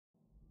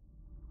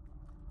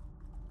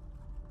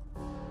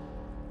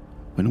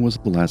When was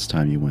the last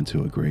time you went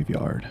to a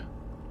graveyard?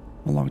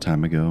 A long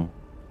time ago?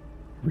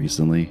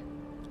 Recently?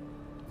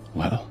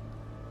 Well,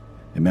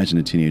 imagine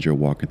a teenager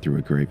walking through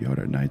a graveyard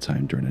at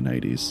nighttime during the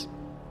 90s.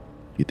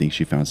 You think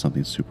she found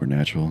something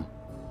supernatural?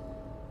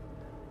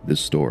 This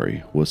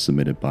story was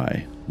submitted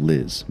by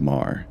Liz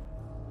Marr.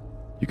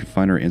 You can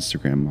find her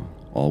Instagram,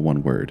 all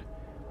one word,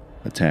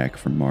 Attack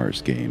from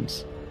Mars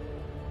Games,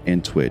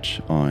 and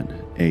Twitch on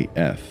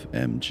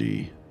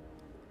AFMG.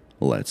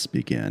 Let's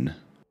begin.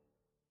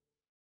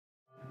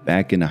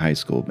 Back in high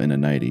school in the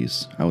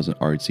 90s, I was an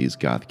artsy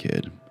goth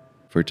kid.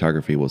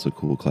 Photography was a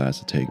cool class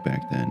to take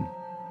back then.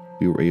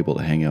 We were able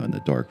to hang out in the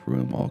dark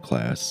room all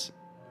class.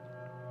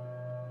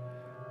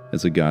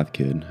 As a goth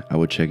kid, I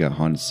would check out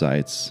haunted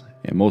sites,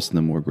 and most of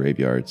them were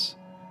graveyards.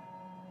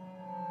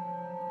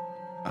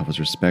 I was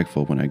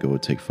respectful when I go to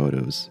take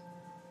photos.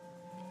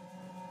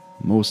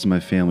 Most of my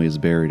family is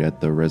buried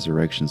at the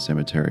Resurrection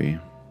Cemetery,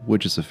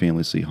 which is a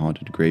famously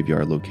haunted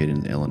graveyard located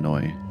in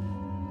Illinois.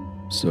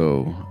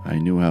 So, I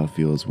knew how it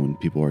feels when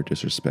people are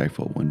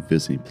disrespectful when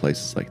visiting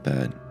places like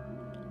that.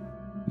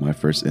 My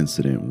first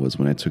incident was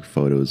when I took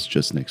photos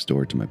just next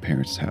door to my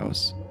parents'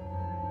 house.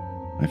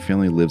 My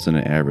family lives in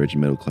an average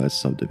middle-class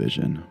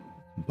subdivision,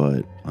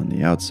 but on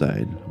the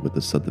outside, with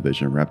the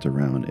subdivision wrapped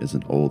around, is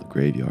an old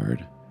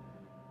graveyard.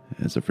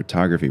 As a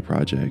photography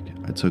project,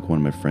 I took one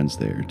of my friends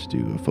there to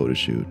do a photo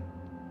shoot.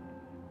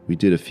 We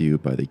did a few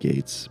by the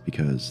gates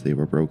because they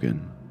were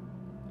broken,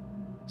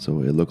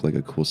 so it looked like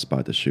a cool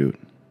spot to shoot.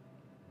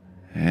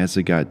 As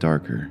it got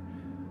darker,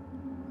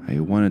 I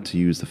wanted to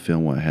use the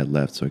film what I had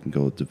left so I can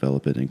go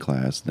develop it in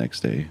class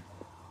next day.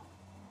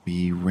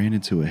 We ran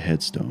into a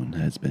headstone that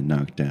has been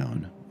knocked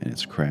down and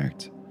it's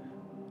cracked.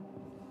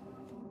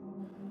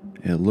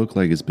 It looked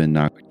like it's been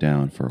knocked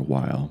down for a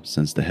while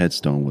since the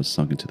headstone was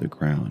sunk into the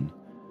ground.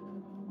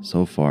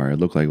 So far, it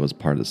looked like it was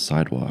part of the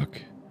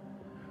sidewalk.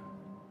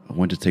 I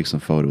went to take some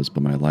photos,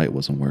 but my light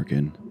wasn't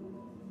working.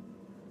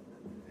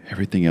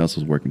 Everything else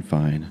was working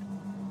fine.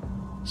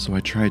 So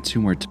I tried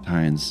 2 more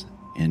times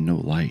and no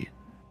light.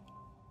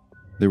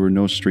 There were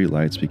no street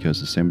lights because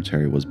the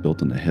cemetery was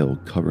built on a hill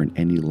covering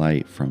any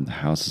light from the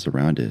houses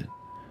around it.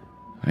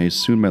 I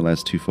assumed my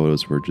last 2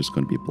 photos were just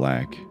going to be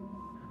black.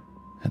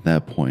 At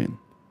that point,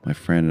 my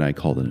friend and I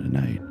called it a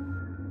night.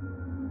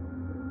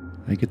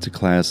 I get to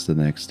class the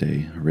next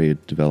day, ready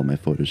to develop my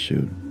photo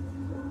shoot.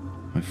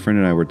 My friend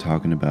and I were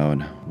talking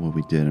about what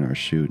we did in our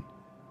shoot.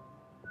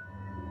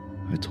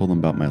 I told him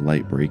about my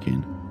light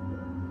breaking,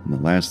 and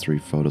the last 3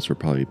 photos were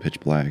probably pitch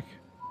black.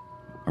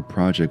 Our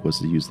project was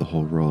to use the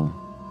whole roll.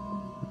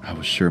 I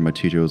was sure my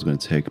teacher was going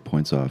to take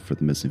points off for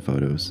the missing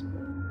photos.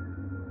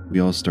 We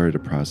all started to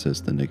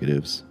process the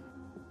negatives.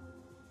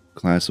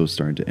 Class was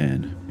starting to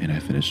end, and I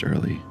finished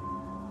early.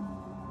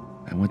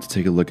 I went to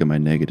take a look at my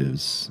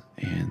negatives,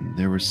 and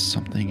there was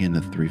something in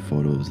the 3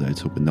 photos that I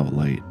took with no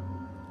light.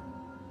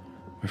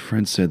 My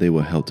friend said they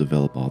will help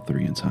develop all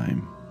 3 in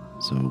time,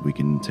 so we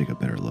can take a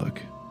better look.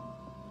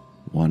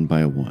 One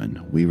by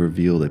one, we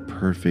revealed a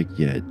perfect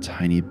yet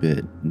tiny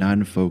bit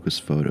non-focus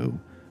photo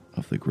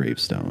of the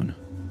gravestone.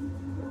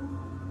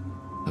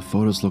 The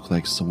photos looked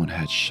like someone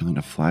had shined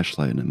a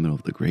flashlight in the middle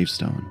of the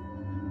gravestone.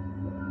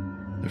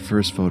 The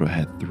first photo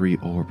had 3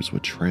 orbs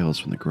with trails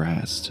from the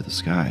grass to the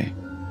sky.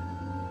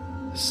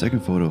 The second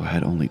photo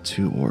had only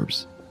 2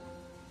 orbs,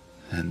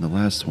 and the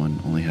last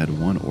one only had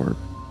 1 orb.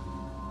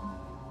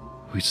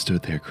 We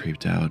stood there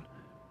creeped out.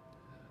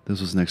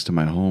 This was next to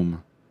my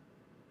home.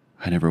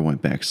 I never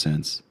went back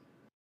since.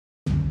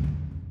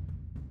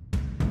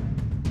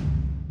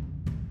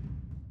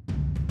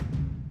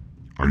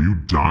 Are you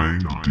dying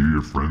to dare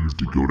your friends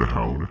to go to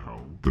hell?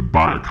 Then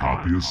buy a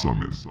copy of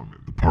Summit,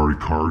 the party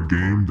card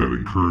game that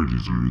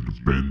encourages you to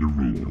bend the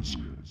rules.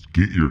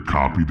 Get your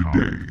copy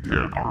today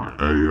at our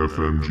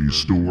AFMG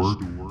store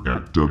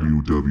at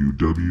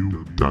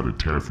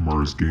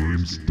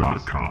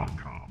www.attackfromarsgames.com.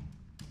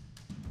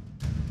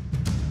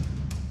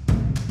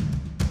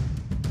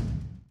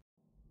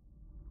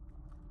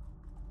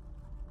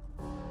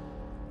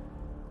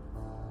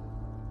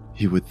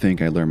 You would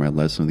think I learned my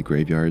lesson in the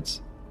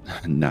graveyards.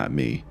 Not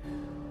me.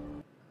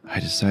 I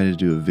decided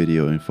to do a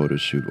video and photo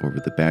shoot over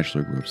the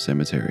Bachelor Grove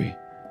Cemetery.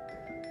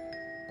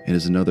 It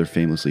is another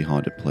famously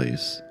haunted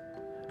place.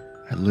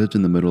 I lived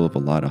in the middle of a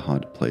lot of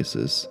haunted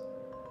places.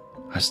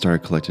 I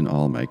started collecting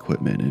all of my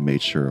equipment and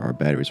made sure our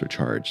batteries were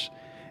charged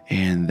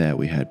and that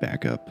we had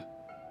backup.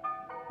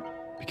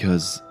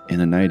 Because in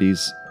the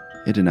 90s,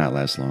 it did not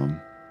last long.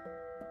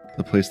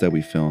 The place that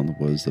we filmed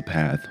was the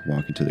path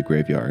walking to the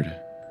graveyard.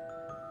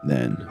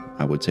 Then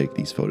I would take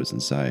these photos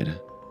inside.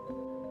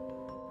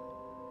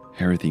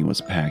 Everything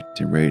was packed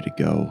and ready to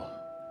go.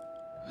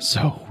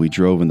 So we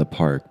drove in the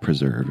park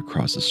preserved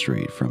across the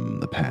street from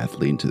the path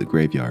leading to the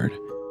graveyard.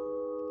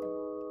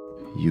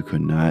 You could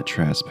not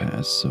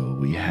trespass, so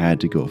we had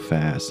to go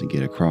fast and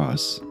get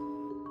across.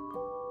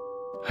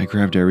 I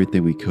grabbed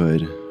everything we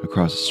could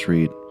across the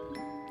street.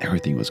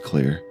 Everything was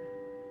clear.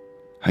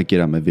 I get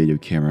out my video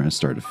camera and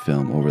start to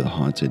film over the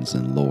hauntings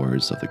and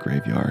lores of the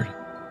graveyard.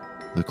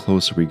 The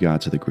closer we got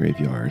to the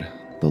graveyard,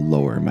 the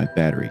lower my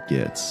battery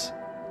gets.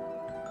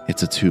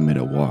 It's a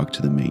 2-minute walk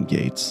to the main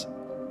gates.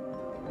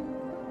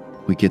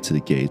 We get to the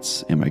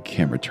gates and my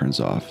camera turns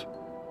off.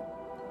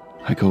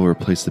 I go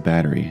replace the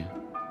battery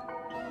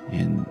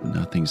and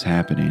nothing's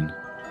happening.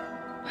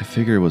 I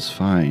figure it was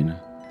fine.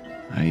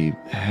 I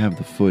have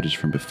the footage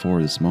from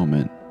before this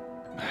moment.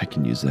 I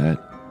can use that.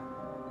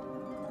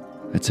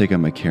 I take out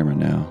my camera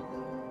now.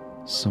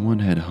 Someone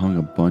had hung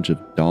a bunch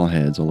of doll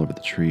heads all over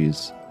the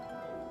trees.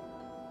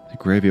 The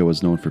graveyard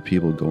was known for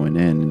people going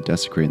in and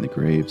desecrating the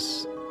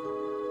graves.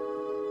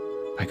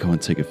 I go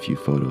and take a few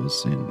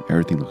photos and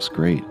everything looks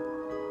great.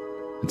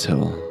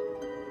 Until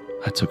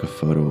I took a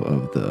photo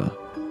of the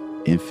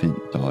infant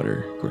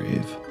daughter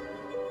grave.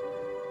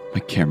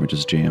 My camera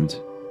just jammed.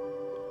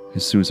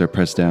 As soon as I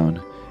pressed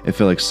down, it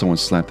felt like someone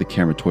slapped the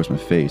camera towards my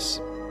face.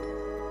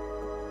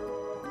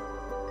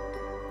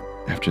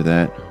 After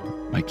that,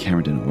 my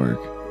camera didn't work.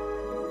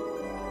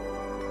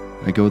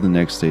 I go the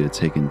next day to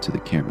take it to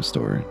the camera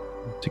store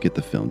to get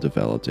the film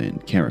developed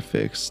and camera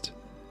fixed.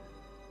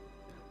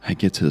 I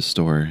get to the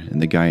store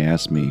and the guy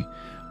asked me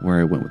where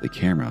I went with the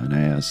camera, and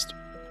I asked,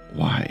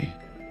 why?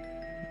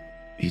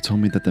 He told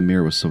me that the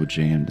mirror was so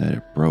jammed that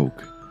it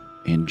broke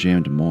and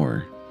jammed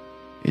more.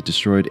 It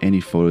destroyed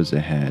any photos it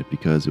had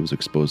because it was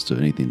exposed to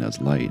anything that's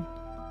light.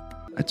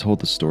 I told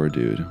the store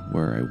dude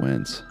where I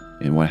went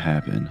and what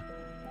happened.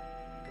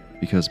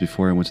 Because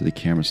before I went to the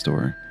camera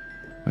store,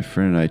 my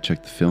friend and I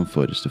checked the film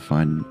footage to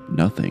find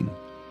nothing.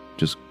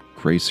 Just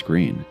gray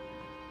screen.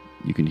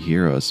 You can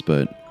hear us,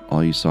 but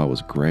all you saw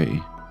was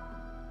gray.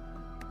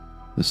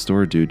 The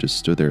store dude just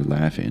stood there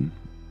laughing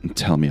and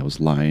telling me I was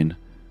lying.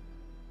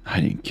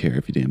 I didn't care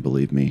if he didn't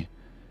believe me,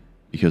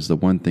 because the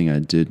one thing I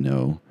did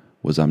know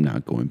was I'm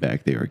not going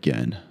back there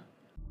again.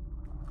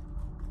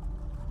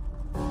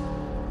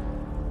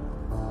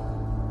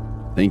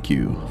 Thank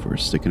you for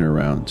sticking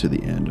around to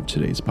the end of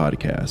today's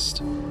podcast.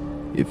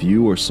 If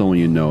you or someone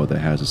you know that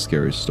has a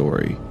scary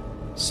story,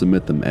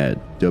 submit them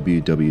at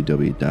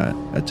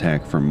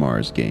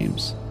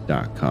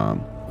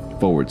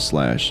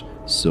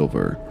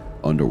www.attackfrommars.games.com/silver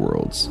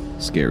Underworld's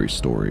Scary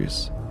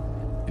Stories.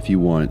 If you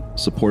want,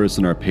 support us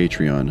on our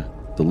Patreon.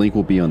 The link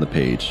will be on the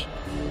page.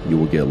 You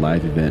will get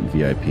live event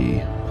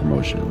VIP,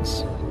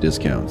 promotions,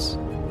 discounts,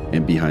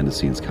 and behind the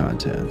scenes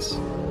contents.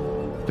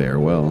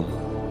 Farewell,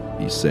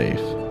 be safe,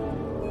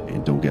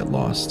 and don't get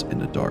lost in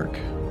the dark.